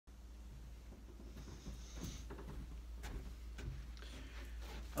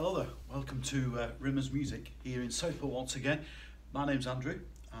Hello there, welcome to Rimmer's Music here in Southport once again. My name's Andrew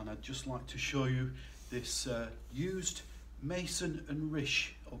and I'd just like to show you this used Mason and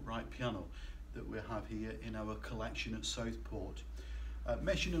Risch upright piano that we have here in our collection at Southport.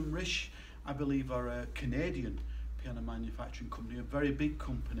 Mason and Risch, I believe, are a Canadian piano manufacturing company, a very big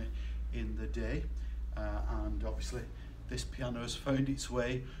company in the day, and obviously this piano has found its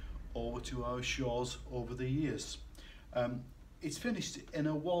way over to our shores over the years. It's finished in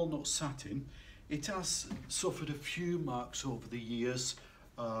a walnut satin. It has suffered a few marks over the years,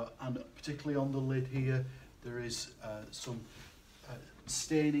 and particularly on the lid here there is some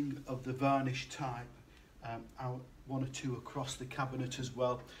staining of the varnish type, out one or two across the cabinet as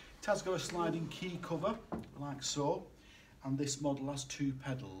well. It has got a sliding key cover like so, and this model has two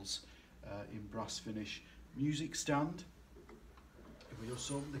pedals in brass finish. Music stand, here we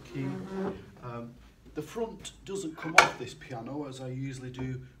also open the key. The front doesn't come off this piano as I usually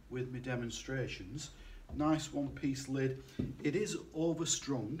do with my demonstrations. Nice one-piece lid. It is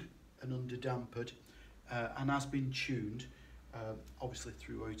overstrung and underdampered and has been tuned obviously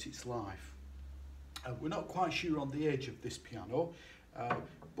throughout its life. We're not quite sure on the age of this piano,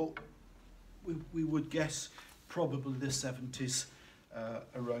 but we would guess probably the 70s,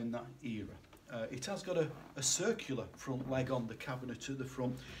 around that era. It has got a circular front leg on the cabinet at the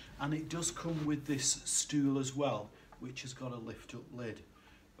front, and it does come with this stool as well, which has got a lift up lid.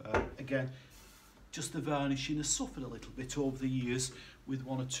 Again, just the varnishing has suffered a little bit over the years with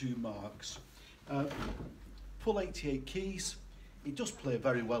one or two marks. Full 88 keys. It does play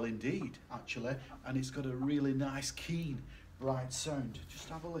very well indeed, actually, and it's got a really nice, keen, bright sound. Just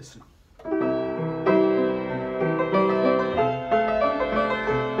have a listen.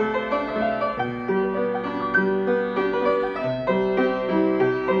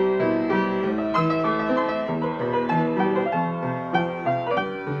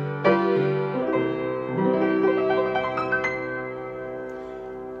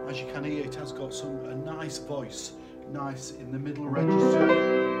 As you can hear, it has got a nice voice, nice in the middle register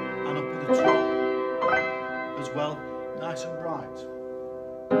and up at the top as well, nice and bright.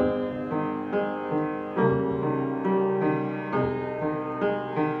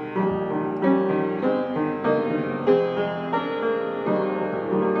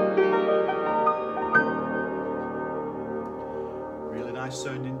 Really nice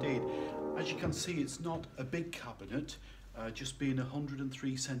sound indeed. As you can see, it's not a big cabinet, just being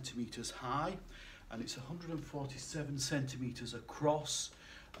 103 centimetres high, and it's 147 centimetres across,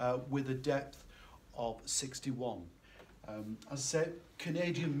 with a depth of 61. As I said,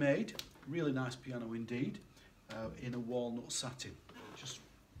 Canadian made, really nice piano indeed, in a walnut satin. Just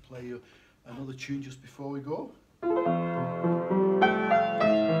play you another tune just before we go.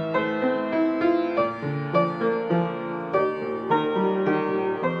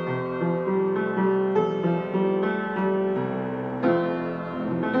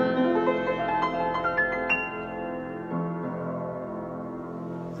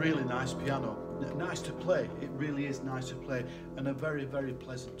 Really nice piano, nice to play. It really is nice to play, and a very, very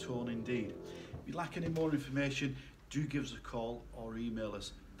pleasant tone indeed. If you'd like any more information, do give us a call or email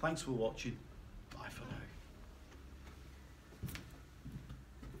us. Thanks for watching. Bye for now.